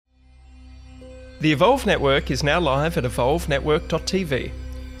The Evolve Network is now live at evolvenetwork.tv.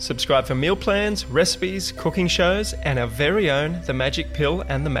 Subscribe for meal plans, recipes, cooking shows, and our very own The Magic Pill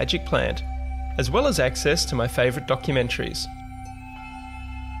and The Magic Plant, as well as access to my favourite documentaries.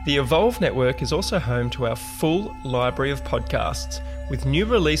 The Evolve Network is also home to our full library of podcasts, with new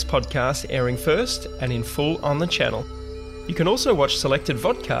release podcasts airing first and in full on the channel. You can also watch selected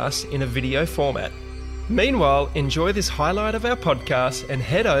vodcasts in a video format. Meanwhile, enjoy this highlight of our podcast and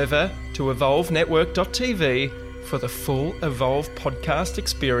head over to evolvenetwork.tv for the full Evolve podcast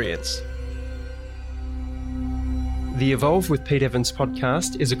experience. The Evolve with Pete Evans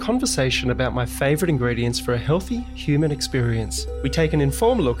podcast is a conversation about my favourite ingredients for a healthy human experience. We take an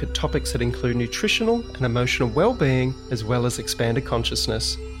informed look at topics that include nutritional and emotional well-being, as well as expanded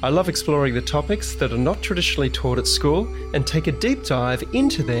consciousness. I love exploring the topics that are not traditionally taught at school and take a deep dive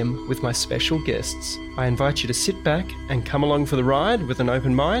into them with my special guests. I invite you to sit back and come along for the ride with an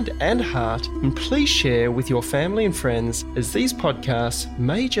open mind and heart, and please share with your family and friends, as these podcasts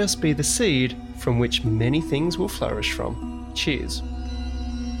may just be the seed from which many things will flourish from. Cheers.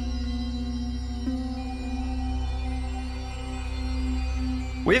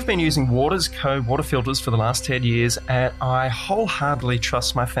 We've been using Waters Co. water filters for the last 10 years, and I wholeheartedly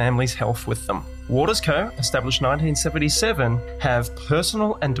trust my family's health with them. Waters Co., established 1977, have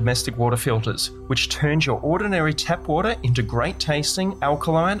personal and domestic water filters, which turns your ordinary tap water into great tasting,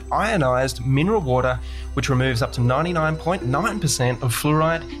 alkaline, ionized mineral water, which removes up to 99.9% of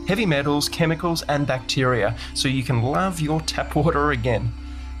fluoride, heavy metals, chemicals, and bacteria, so you can love your tap water again.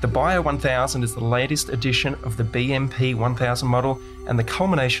 The Bio 1000 is the latest edition of the BMP 1000 model and the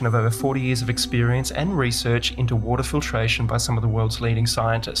culmination of over 40 years of experience and research into water filtration by some of the world's leading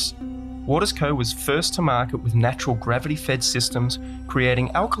scientists. Waters Co. was first to market with natural gravity-fed systems,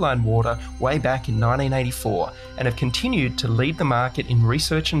 creating alkaline water way back in 1984, and have continued to lead the market in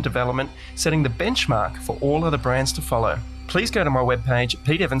research and development, setting the benchmark for all other brands to follow. Please go to my webpage,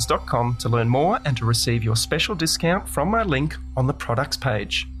 peteevans.com, to learn more and to receive your special discount from my link on the products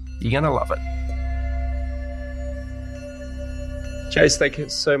page. You're going to love it. Chase, thank you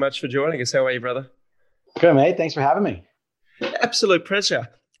so much for joining us. How are you, brother? Good, mate. Thanks for having me. Absolute pleasure.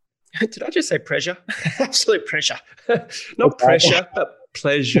 Did I just say pressure? Absolute pressure. Not pressure, but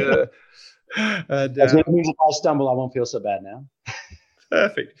pleasure. And, that means if I stumble, I won't feel so bad now.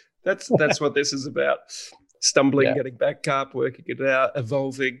 Perfect. That's what this is about. Stumbling, getting back up, working it out,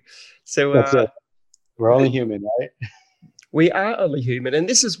 evolving. So that's it. We're only human, right? We are only human, and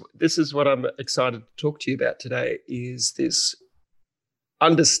this is what I'm excited to talk to you about today. Is this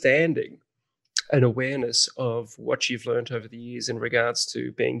understanding and awareness of what you've learned over the years in regards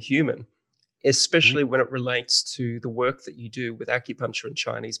to being human, especially when it relates to the work that you do with acupuncture and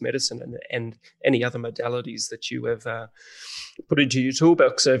Chinese medicine and any other modalities that you have put into your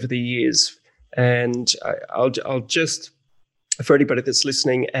toolbox over the years. And I'll just, for anybody that's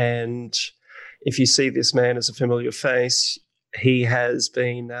listening, and if you see this man as a familiar face, he has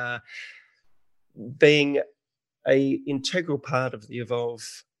been being an integral part of the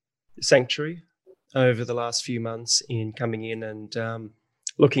Evolve Sanctuary over the last few months in coming in and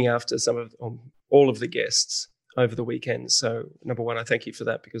looking after all of the guests over the weekend. So number one, I thank you for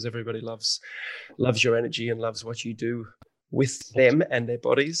that, because everybody loves your energy and loves what you do with them and their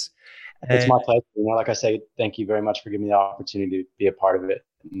bodies. It's my pleasure. Like I say, thank you very much for giving me the opportunity to be a part of it.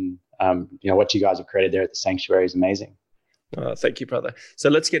 And, what you guys have created there at the Sanctuary is amazing. Oh, thank you, brother.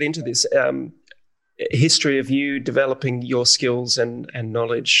 So let's get into this. History of you developing your skills and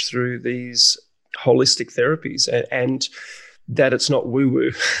knowledge through these holistic therapies, and that it's not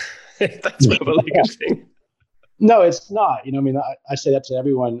woo-woo. That's probably a good thing. No, it's not. I say that to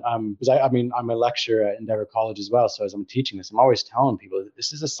everyone because I'm a lecturer at Endeavor College as well. So as I'm teaching this, I'm always telling people that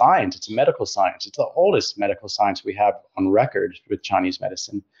this is a science. It's a medical science. It's the oldest medical science we have on record with Chinese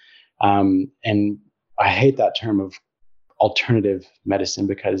medicine. And I hate that term of alternative medicine,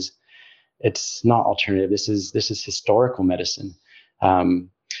 because it's not alternative. This is historical medicine. But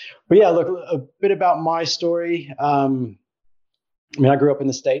yeah, look, a bit about my story. I grew up in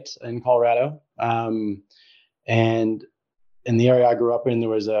the States, in Colorado. And in the area I grew up in, there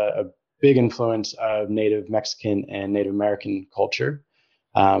was a big influence of Native Mexican and Native American culture.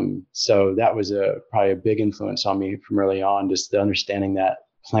 So that was probably a big influence on me from early on, just the understanding that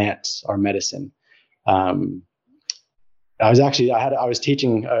plants are medicine. I was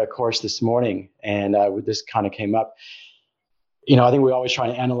teaching a course this morning, and this kind of came up. I think we always try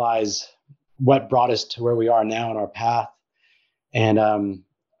to analyze what brought us to where we are now in our path. And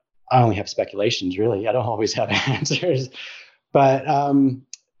I only have speculations, really. I don't always have answers. But,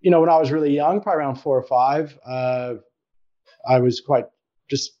 when I was really young, probably around 4 or 5, I was quite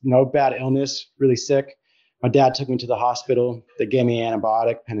just, bad illness, really sick. My dad took me to the hospital. They gave me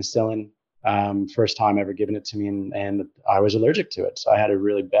antibiotic, penicillin, first time ever given it to me. And I was allergic to it. So I had a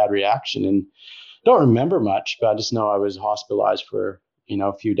really bad reaction and don't remember much, but I just know I was hospitalized for,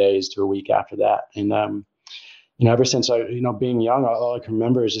 a few days to a week after that. And, ever since being young, all I can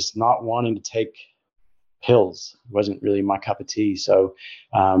remember is just not wanting to take pills. It wasn't really my cup of tea. So,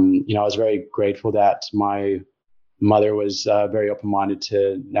 I was very grateful that my mother was very open-minded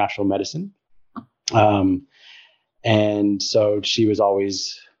to natural medicine. And so she was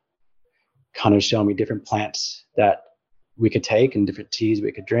always kind of showing me different plants that we could take and different teas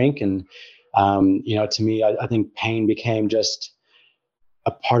we could drink. And, to me, I think pain became just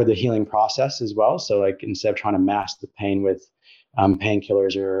a part of the healing process as well. So like, instead of trying to mask the pain with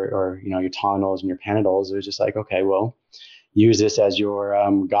painkillers or your Tylenols and your Panadols, it was just like, okay, well, use this as your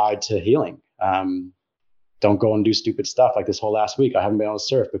guide to healing. Don't go and do stupid stuff like this whole last week. I haven't been able to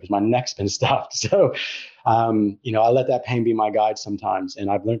surf because my neck's been stuffed. So, I let that pain be my guide sometimes. And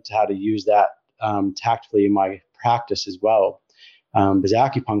I've learned how to use that tactfully in my practice as well. Because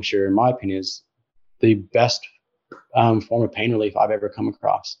acupuncture, in my opinion, is the best form of pain relief I've ever come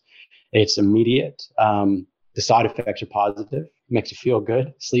across. It's immediate. The side effects are positive. It makes you feel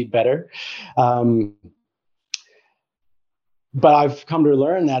good, sleep better. But I've come to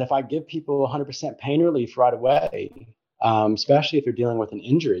learn that if I give people 100% pain relief right away, especially if they're dealing with an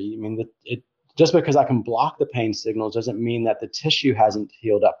injury, just because I can block the pain signals doesn't mean that the tissue hasn't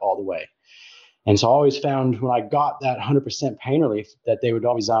healed up all the way. And so I always found when I got that 100% pain relief that they would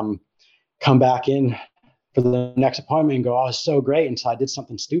always come back in for the next appointment and go, oh, it's so great, until I did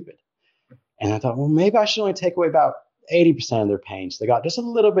something stupid. And I thought, well, maybe I should only take away about 80% of their pain. So they got just a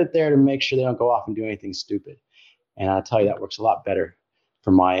little bit there to make sure they don't go off and do anything stupid. And I'll tell you, that works a lot better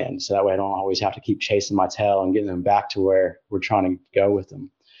from my end. So that way I don't always have to keep chasing my tail and getting them back to where we're trying to go with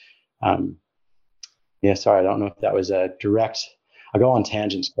them. Sorry, I don't know if that was a direct. I go on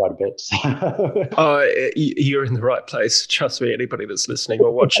tangents quite a bit. You're in the right place. Trust me, anybody that's listening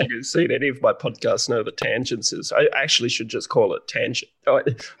or watching who's seen any of my podcasts know that tangents is. I actually should just call it tangent.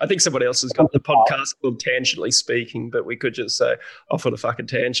 I think someone else has got the podcast called Tangentially Speaking, but we could just say, off on a fucking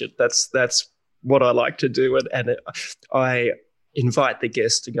tangent. That's what I like to do. And I invite the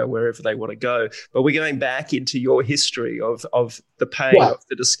guests to go wherever they want to go. But we're going back into your history of the pain, of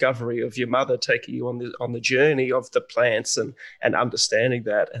the discovery of your mother taking you on the journey of the plants and understanding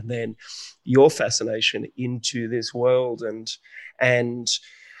that, and then your fascination into this world and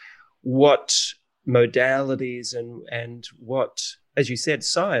what modalities and what, as you said,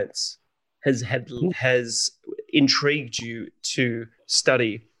 science has intrigued you to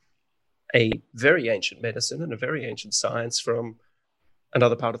study a very ancient medicine and a very ancient science from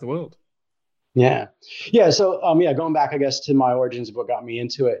another part of the world. Yeah. So, going back, I guess, to my origins of what got me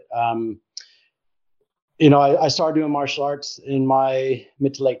into it. I started doing martial arts in my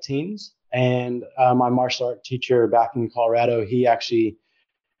mid to late teens, and my martial art teacher back in Colorado, he actually,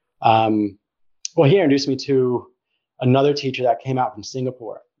 he introduced me to another teacher that came out from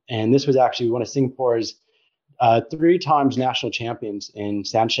Singapore. And this was actually one of Singapore's 3 times national champions in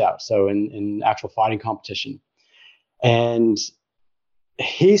Sanshou, so in actual fighting competition. And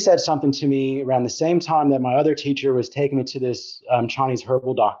he said something to me around the same time that my other teacher was taking me to this Chinese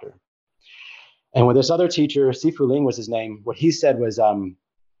herbal doctor. And with this other teacher, Sifu Ling was his name, what he said was the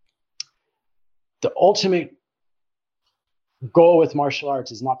ultimate goal with martial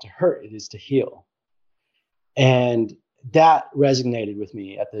arts is not to hurt, it is to heal. And that resonated with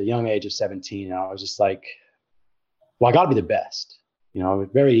me at the young age of 17. And I was just like, well, I got to be the best. A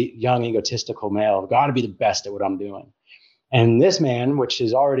very young, egotistical male. I've got to be the best at what I'm doing. And this man, which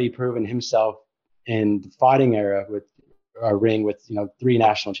has already proven himself in the fighting era with a ring with 3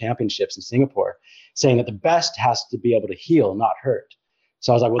 national championships in Singapore, saying that the best has to be able to heal, not hurt.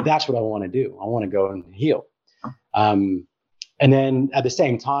 So I was like, well, that's what I want to do. I want to go and heal. And then at the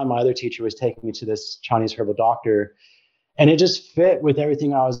same time, my other teacher was taking me to this Chinese herbal doctor, and it just fit with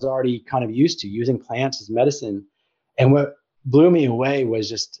everything I was already kind of used to, using plants as medicine. And what blew me away was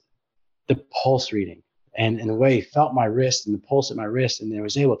just the pulse reading. And in a way, he felt my wrist and the pulse at my wrist, and he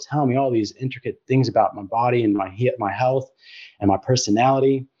was able to tell me all these intricate things about my body and my health and my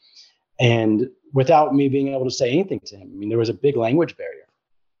personality. And without me being able to say anything to him, there was a big language barrier.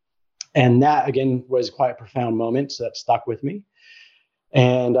 And that, again, was quite a profound moment. So that stuck with me.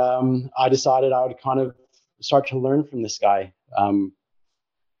 And I decided I would kind of start to learn from this guy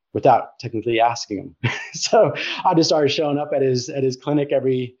without technically asking him. So I just started showing up at his clinic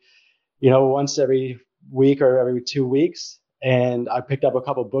once every week or every 2 weeks. And I picked up a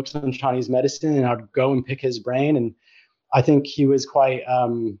couple of books on Chinese medicine, and I'd go and pick his brain. And I think he was quite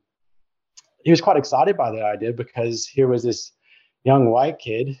excited by the idea, because here was this young white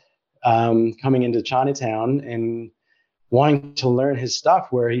kid coming into Chinatown and wanting to learn his stuff,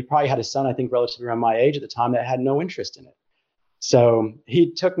 where he probably had a son, I think, relatively around my age at the time, that had no interest in it. So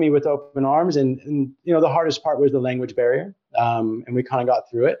he took me with open arms, and the hardest part was the language barrier, and we kind of got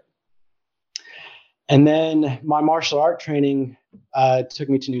through it. And then my martial art training took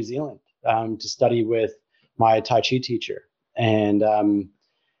me to New Zealand to study with my Tai Chi teacher, and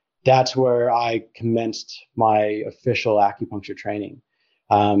that's where I commenced my official acupuncture training.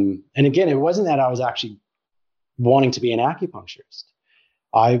 And again, it wasn't that I was actually wanting to be an acupuncturist.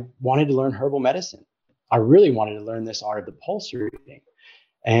 I wanted to learn herbal medicine. I really wanted to learn this art of the pulse reading.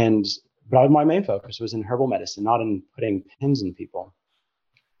 But my main focus was in herbal medicine, not in putting pins in people.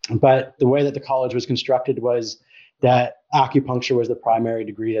 But the way that the college was constructed was that acupuncture was the primary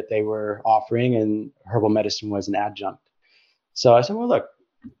degree that they were offering, and herbal medicine was an adjunct. So I said, well, look,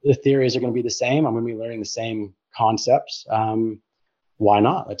 the theories are going to be the same. I'm going to be learning the same concepts. Why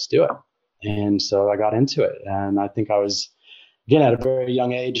not? Let's do it. And so I got into it. And I think I was, again, at a very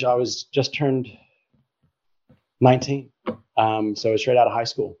young age. I was just turned 19. So straight out of high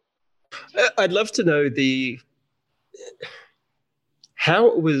school. I'd love to know how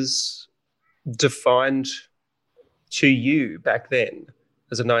it was defined to you back then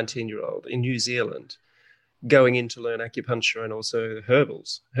as a 19-year-old in New Zealand, going in to learn acupuncture and also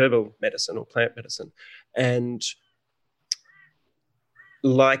herbal medicine or plant medicine. And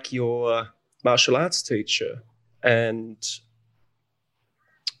like your martial arts teacher and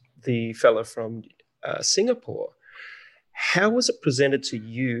the fellow from Singapore, how was it presented to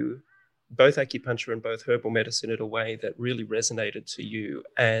you, both acupuncture and both herbal medicine, in a way that really resonated to you,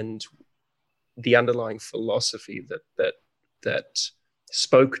 and the underlying philosophy that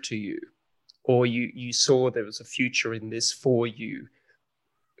spoke to you? Or you saw there was a future in this for you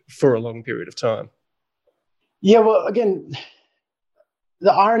for a long period of time? Yeah, well, again,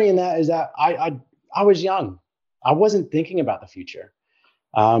 the irony in that is that I was young. I wasn't thinking about the future.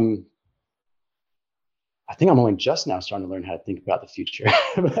 I think I'm only just now starting to learn how to think about the future.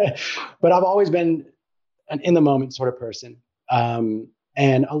 But I've always been an in the moment sort of person.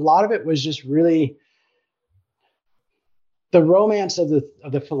 And a lot of it was just really the romance of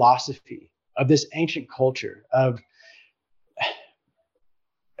the philosophy of this ancient culture of,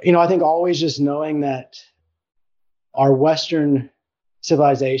 I think always just knowing that our Western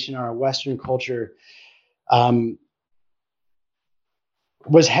civilization, our Western culture,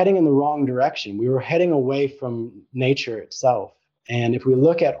 was heading in the wrong direction. We were heading away from nature itself. And if we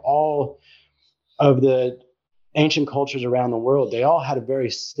look at all of the ancient cultures around the world, they all had a very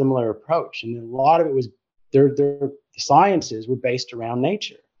similar approach. And a lot of it was their sciences were based around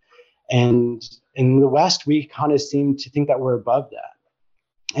nature. And in the West, we kind of seem to think that we're above that.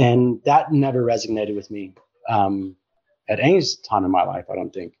 And that never resonated with me at any time in my life, I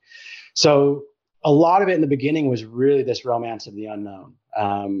don't think. So a lot of it in the beginning was really this romance of the unknown,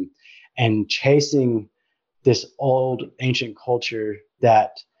 and chasing this old ancient culture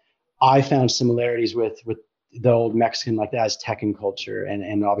that I found similarities with the old Mexican, like the Aztecan culture,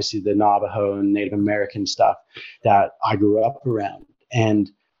 and obviously the Navajo and Native American stuff that I grew up around.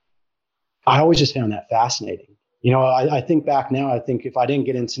 And I always just found that fascinating. I think back now, I think if I didn't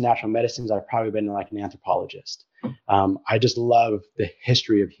get into natural medicines, I'd probably been like an anthropologist. I just love the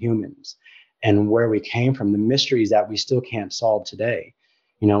history of humans and where we came from, the mysteries that we still can't solve today.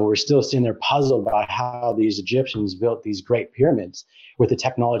 We're still sitting there puzzled by how these Egyptians built these great pyramids with the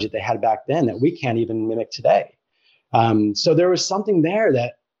technology that they had back then that we can't even mimic today. So there was something there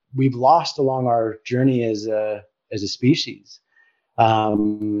that we've lost along our journey as a species.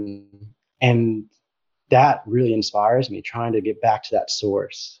 And that really inspires me, trying to get back to that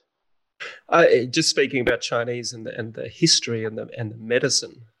source. Just speaking about Chinese and the history and the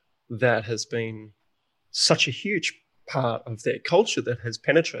medicine that has been such a huge part of their culture that has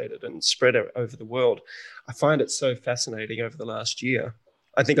penetrated and spread over the world, I find it so fascinating over the last year.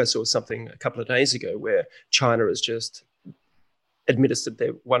 I think I saw something a couple of days ago where China has just administered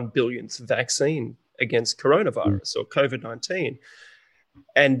their 1 billionth vaccine against coronavirus or COVID-19.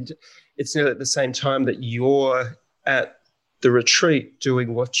 And it's nearly at the same time that you're at the retreat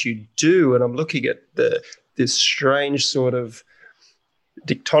doing what you do. And I'm looking at this strange sort of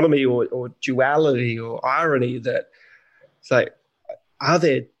dichotomy or duality or irony that it's like, are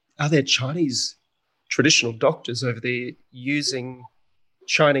there Chinese traditional doctors over there using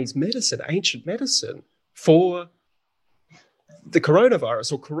Chinese medicine, ancient medicine, for the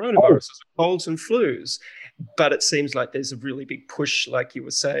coronavirus or coronaviruses, colds and flus? But it seems like there's a really big push, like you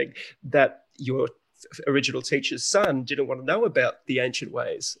were saying, that you're original teacher's son didn't want to know about the ancient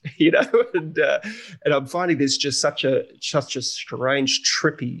ways, and I'm finding this just such a strange,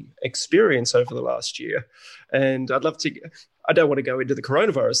 trippy experience over the last year. And I don't want to go into the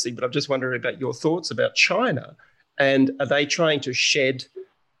coronavirus thing, but I'm just wondering about your thoughts about China. And are they trying to shed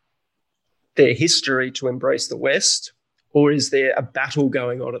their history to embrace the West? Or is there a battle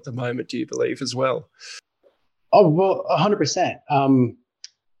going on at the moment, do you believe, as well? Oh, well, 100%.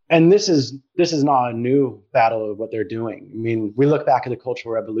 And this is not a new battle of what they're doing. I mean, we look back at the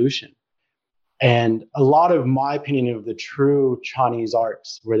Cultural Revolution, and a lot of my opinion of the true Chinese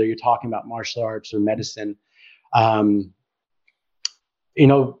arts, whether you're talking about martial arts or medicine, when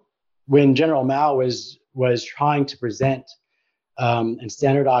General Mao was trying to present and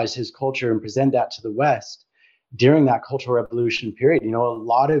standardize his culture and present that to the West during that Cultural Revolution period, a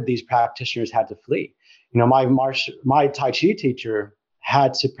lot of these practitioners had to flee. My Tai Chi teacher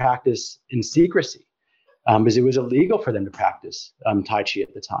had to practice in secrecy because it was illegal for them to practice Tai Chi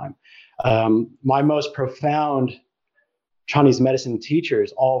at the time. My most profound Chinese medicine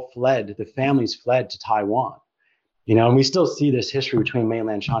teachers all fled, the families fled to Taiwan. And we still see this history between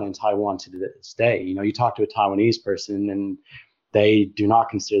mainland China and Taiwan to this day. You talk to a Taiwanese person and they do not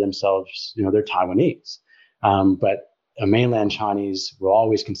consider themselves, they're Taiwanese. But a mainland Chinese will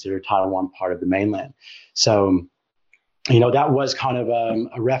always consider Taiwan part of the mainland. So, that was kind of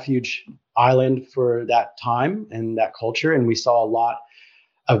a refuge island for that time and that culture. And we saw a lot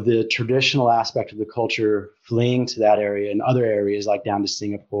of the traditional aspect of the culture fleeing to that area and other areas like down to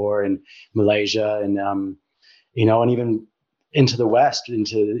Singapore and Malaysia and, and even into the West,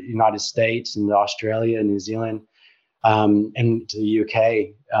 into the United States and Australia and New Zealand and to the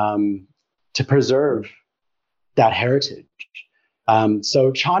UK to preserve that heritage.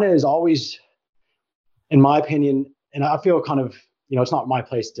 So China is always, in my opinion, and I feel kind of, it's not my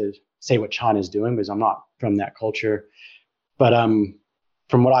place to say what China is doing because I'm not from that culture. But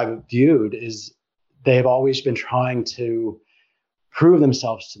from what I've viewed is they've always been trying to prove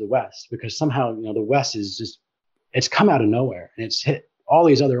themselves to the West because somehow, the West is just, it's come out of nowhere and it's hit all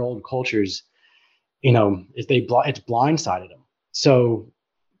these other old cultures, it's blindsided them. So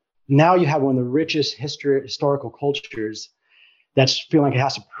now you have one of the richest historical cultures that's feeling like it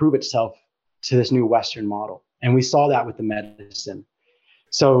has to prove itself to this new Western model. And we saw that with the medicine.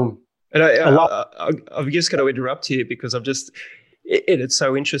 So, and I'm just going to interrupt here because it's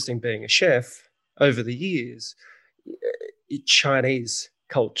so interesting being a chef over the years. Chinese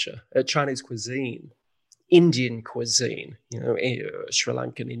culture, Chinese cuisine, Indian cuisine, Sri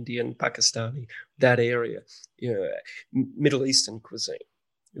Lankan, Indian, Pakistani, that area, Middle Eastern cuisine.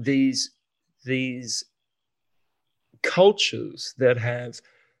 These cultures that have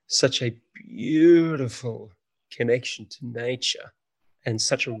such a beautiful connection to nature and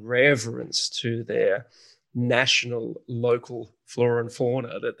such a reverence to their national local flora and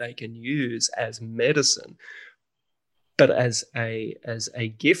fauna that they can use as medicine, but as a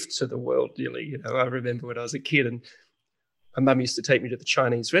gift to the world, really. I remember when I was a kid and my mum used to take me to the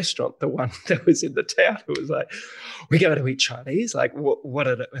Chinese restaurant, the one that was in the town. It was like, we're going to eat Chinese. Like, what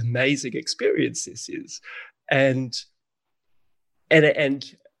an amazing experience this is. And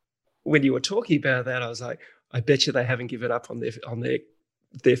when you were talking about that, I was like, I bet you they haven't given up on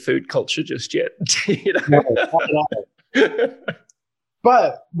their food culture just yet.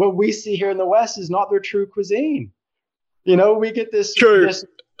 But what we see here in the West is not their true cuisine. We get this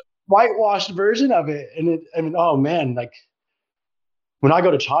whitewashed version of it. And oh man, like when I go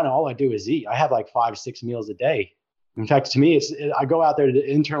to China, all I do is eat. I have like 5-6 meals a day. In fact, to me, I go out there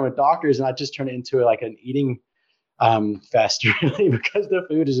to intern with doctors and I just turn it into like an eating fest, really, because the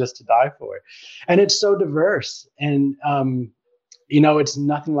food is just to die for. And it's so diverse. And, it's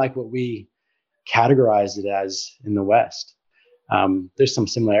nothing like what we categorize it as in the West. There's some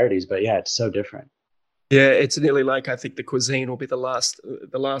similarities, but yeah, it's so different. Yeah, it's nearly like I think the cuisine will be the last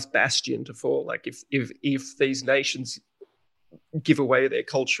bastion to fall. Like if these nations give away their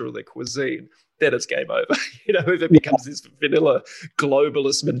culture or their cuisine, then it's game over. If it becomes this vanilla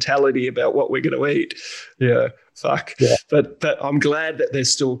globalist mentality about what we're going to eat. Yeah, fuck. Yeah. But I'm glad that they're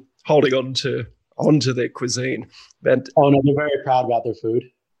still holding onto their cuisine. And no, they're very proud about their food.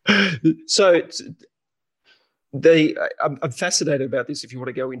 So I'm fascinated about this. If you want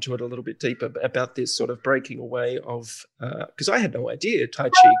to go into it a little bit deeper about this sort of breaking away of, because I had no idea Tai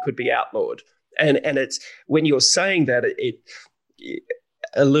Chi could be outlawed, and it's when you're saying that it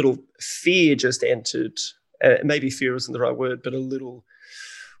a little fear just entered. Maybe fear isn't the right word, but a little,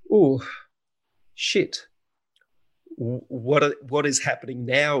 oh shit. What is happening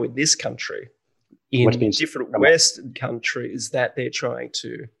now in this country? in different Western countries that they're trying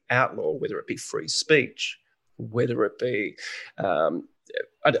to outlaw, whether it be free speech, whether it be, I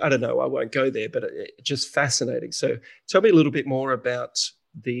don't know, I won't go there, but it's just fascinating. So tell me a little bit more about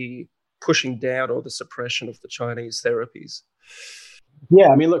the pushing down or the suppression of the Chinese therapies. Yeah,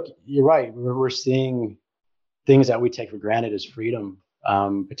 I mean, look, you're right. We're seeing things that we take for granted as freedom,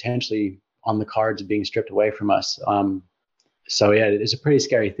 potentially on the cards of being stripped away from us. So yeah, it's a pretty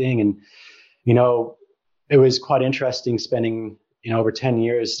scary thing. And, it was quite interesting spending, over 10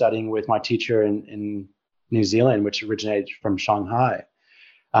 years studying with my teacher in New Zealand, which originated from Shanghai.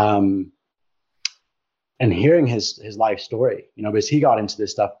 And hearing his life story, because he got into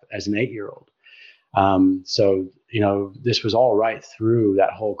this stuff as an 8-year-old. So, this was all right through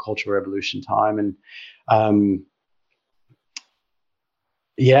that whole Cultural Revolution time. And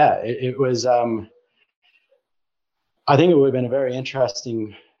it was, I think it would have been a very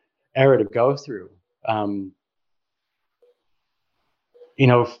interesting era to go through.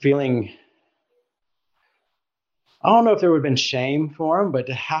 Feeling, I don't know if there would have been shame for him, but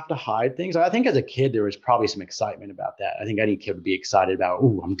to have to hide things. I think as a kid, there was probably some excitement about that. I think any kid would be excited about,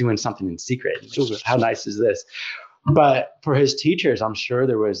 I'm doing something in secret. Ooh, how nice is this? But for his teachers, I'm sure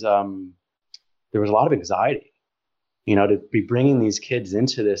there was a lot of anxiety, to be bringing these kids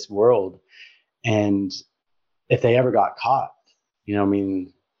into this world. And if they ever got caught,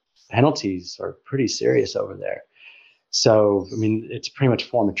 penalties are pretty serious over there. So, it's pretty much a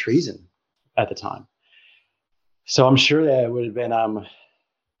form of treason at the time. So I'm sure that it would have been,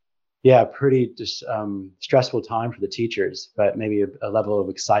 a pretty stressful time for the teachers, but maybe a level of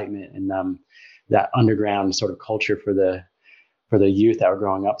excitement and that underground sort of culture for the youth that were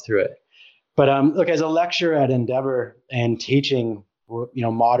growing up through it. But look, as a lecturer at Endeavor and teaching,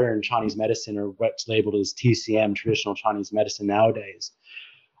 modern Chinese medicine, or what's labeled as TCM, traditional Chinese medicine nowadays.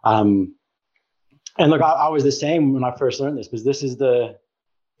 And look, I was the same when I first learned this, because this is the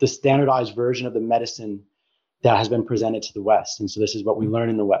standardized version of the medicine that has been presented to the West. And so this is what we learn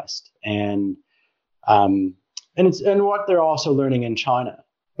in the West. And what they're also learning in China,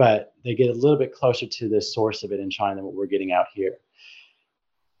 but they get a little bit closer to the source of it in China than what we're getting out here.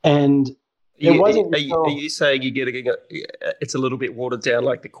 And it wasn't. Are you saying you're getting it's a little bit watered down,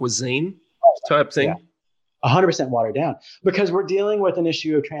 like the cuisine type thing? Yeah, 100% watered down, because we're dealing with an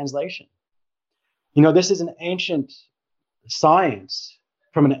issue of translation. This is an ancient science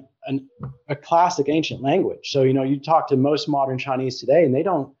from a classic ancient language. So, you talk to most modern Chinese today, and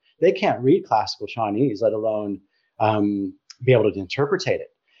they can't read classical Chinese, let alone be able to interpretate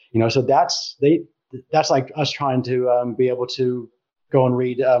it. So that's like us trying to be able to go and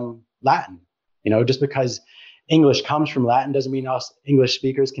read Latin. Just because English comes from Latin doesn't mean us English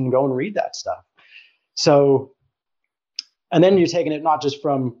speakers can go and read that stuff. So, and then you're taking it not just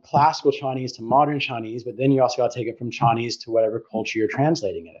from classical Chinese to modern Chinese, but then you also got to take it from Chinese to whatever culture you're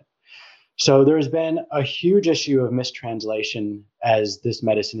translating it in. So there's been a huge issue of mistranslation as this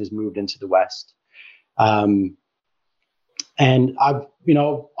medicine has moved into the West. And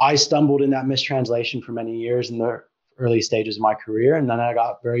I stumbled in that mistranslation for many years in the early stages of my career. And then I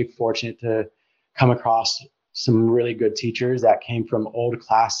got very fortunate to come across some really good teachers that came from old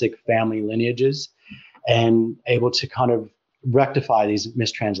classic family lineages and able to kind of rectify these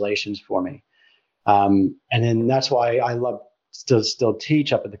mistranslations for me. And then that's why I love still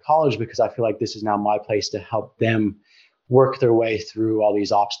teach up at the college, because I feel like this is now my place to help them work their way through all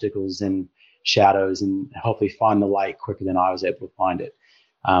these obstacles and shadows and hopefully find the light quicker than I was able to find it.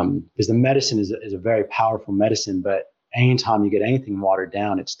 Because the medicine is a very powerful medicine, but anytime you get anything watered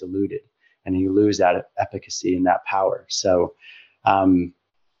down, it's diluted and you lose that efficacy and that power. So, I'm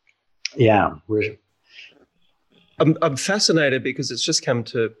fascinated because it's just come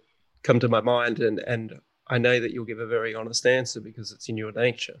to my mind, and I know that you'll give a very honest answer because it's in your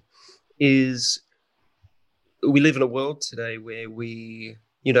nature. Is we live in a world today where we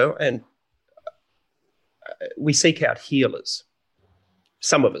seek out healers.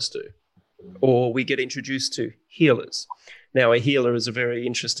 Some of us do, or we get introduced to healers. Now, a healer is a very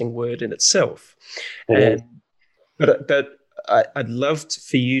interesting word in itself, but I'd love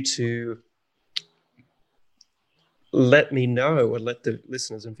for you to let me know, or let the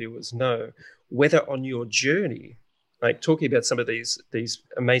listeners and viewers know, whether on your journey, like talking about some of these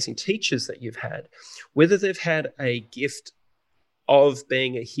amazing teachers that you've had, whether they've had a gift of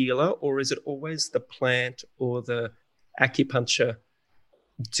being a healer, or is it always the plant or the acupuncture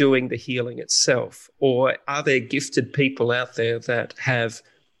doing the healing itself? Or are there gifted people out there that have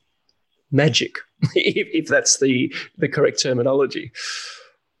magic, if that's the correct terminology?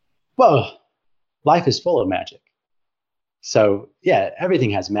 Well, life is full of magic. So yeah, everything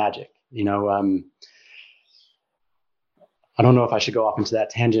has magic. I don't know if I should go off into that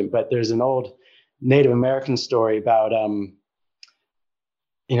tangent, but there's an old Native American story about, I'm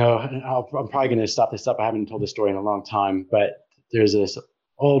probably going to stop this up. I haven't told this story in a long time, but there's this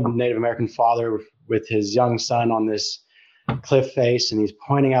old Native American father with his young son on this cliff face, and he's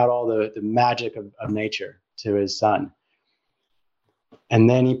pointing out all the magic of nature to his son. And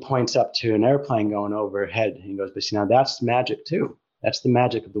then he points up to an airplane going overhead, and he goes, but see, now that's magic too. That's the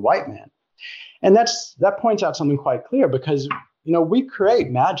magic of the white man. And that points out something quite clear, because, we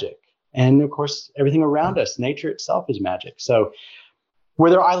create magic. And of course, everything around us, nature itself is magic. So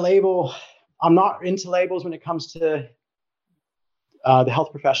whether I'm not into labels when it comes to the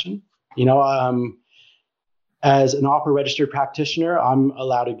health profession. As an opera registered practitioner, I'm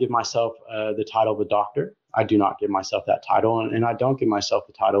allowed to give myself the title of a doctor. I do not give myself that title, and I don't give myself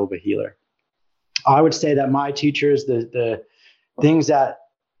the title of a healer. I would say that my teachers, the things that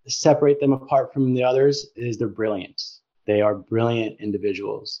separate them apart from the others is their brilliance. They are brilliant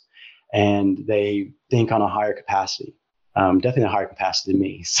individuals, and they think on a higher capacity, definitely a higher capacity than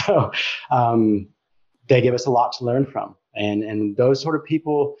me. So they give us a lot to learn from. And those sort of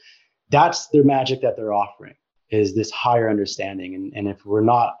people, that's their magic that they're offering, is this higher understanding. And if we're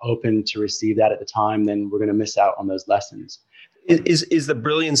not open to receive that at the time, then we're going to miss out on those lessons. Is the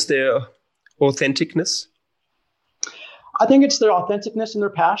brilliance their authenticness? I think it's their authenticness and their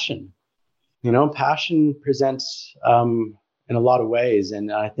passion. Passion presents in a lot of ways.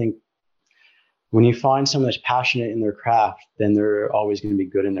 And I think when you find someone that's passionate in their craft, then they're always going to be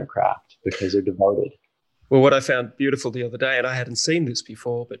good in their craft because they're devoted. Well, what I found beautiful the other day, and I hadn't seen this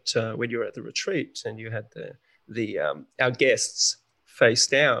before, but when you were at the retreat and you had our guests face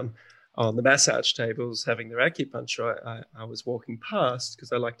down on the massage tables having their acupuncture, I was walking past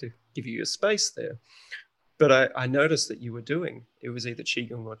because I like to give you a space there. But I noticed that you were it was either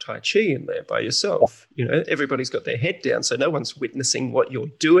Qigong or Tai Chi in there by yourself. Everybody's got their head down, so no one's witnessing what you're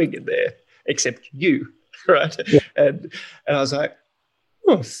doing in there except you, right? Yeah. And I was like,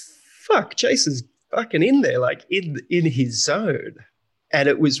 oh, fuck, Jason's fucking in there, like in his zone. And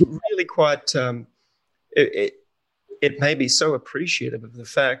it was really quite, it made me so appreciative of the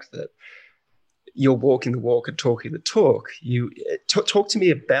fact that you're walking the walk and talking the talk. You talk to me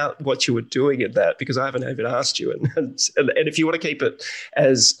about what you were doing in that, because I haven't even asked you. And if you want to keep it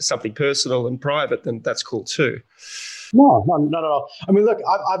as something personal and private, then that's cool too. No, not at all. I mean, look,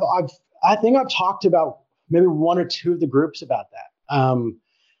 I think I've talked about maybe one or two of the groups about that.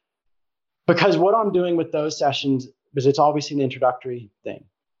 Because what I'm doing with those sessions is it's obviously an introductory thing.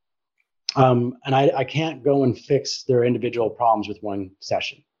 And I can't go and fix their individual problems with one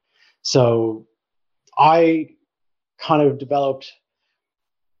session. So I kind of developed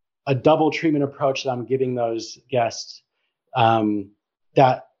a double treatment approach that I'm giving those guests,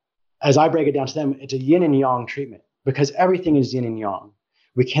 that as I break it down to them, it's a yin and yang treatment, because everything is yin and yang.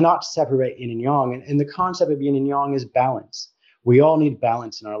 We cannot separate yin and yang. And the concept of yin and yang is balance. We all need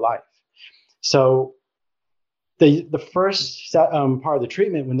balance in our life. So the first part of the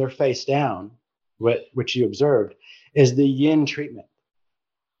treatment, when they're face down, which you observed, is the yin treatment.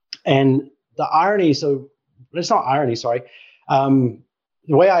 And the irony, so it's not irony, sorry. The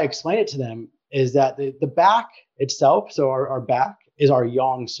way I explain it to them is that the back itself, so our back is our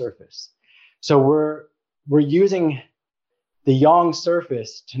yang surface. So we're using the yang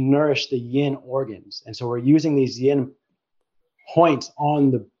surface to nourish the yin organs. And so we're using these yin points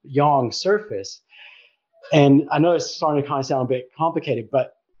on the yang surface. And I know it's starting to kind of sound a bit complicated,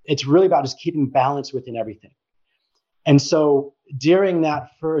 but it's really about just keeping balance within everything. And so during that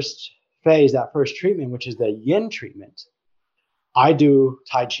first phase, that first treatment, which is the yin treatment, I do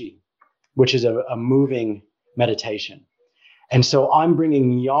Tai Chi, which is a moving meditation. And so I'm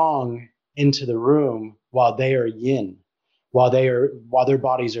bringing yang into the room while they are yin, while their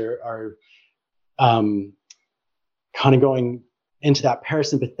bodies are kind of going into that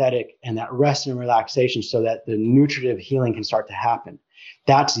parasympathetic and that rest and relaxation, so that the nutritive healing can start to happen.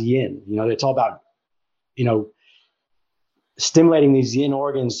 That's yin. It's all about, stimulating these yin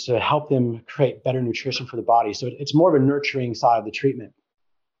organs to help them create better nutrition for the body. So it's more of a nurturing side of the treatment.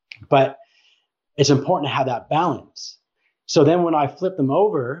 But it's important to have that balance. So then when I flip them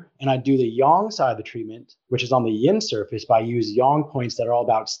over and I do the yang side of the treatment, which is on the yin surface, but I use yang points that are all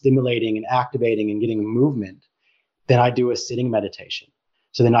about stimulating and activating and getting movement, then I do a sitting meditation.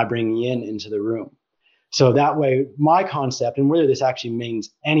 So then I bring yin into the room. So that way, my concept, and whether this actually means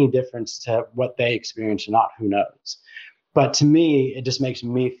any difference to what they experience or not, who knows? But to me, it just makes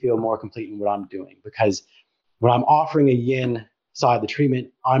me feel more complete in what I'm doing, because when I'm offering a yin side of the treatment,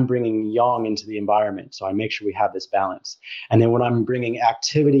 I'm bringing yang into the environment. So I make sure we have this balance. And then when I'm bringing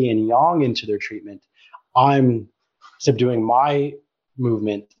activity and yang into their treatment, I'm subduing my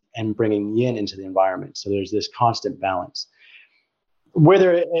movement and bringing yin into the environment. So there's this constant balance.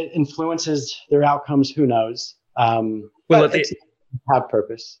 Whether it influences their outcomes, who knows? Well, have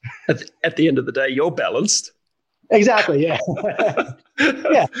purpose. At the end of the day, you're balanced. Exactly. Yeah.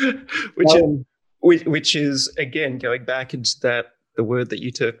 Yeah. Which is, again, going back into the word that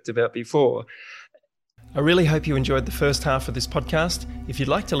you talked about before. I really hope you enjoyed the first half of this podcast. If you'd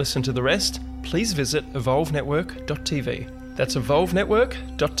like to listen to the rest, please visit evolvenetwork.tv. That's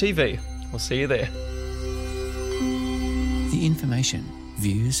evolvenetwork.tv. We'll see you there. The information,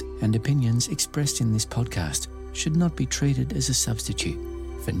 views, and opinions expressed in this podcast should not be treated as a substitute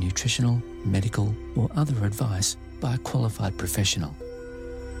for nutritional, medical, or other advice by a qualified professional.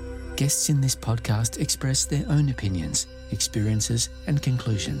 Guests in this podcast express their own opinions, experiences, and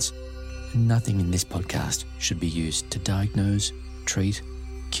conclusions. Nothing in this podcast should be used to diagnose, treat,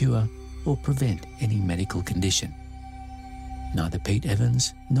 cure, or prevent any medical condition. Neither Pete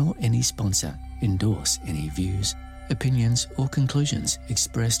Evans nor any sponsor endorse any views, opinions, or conclusions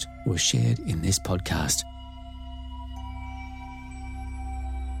expressed or shared in this podcast.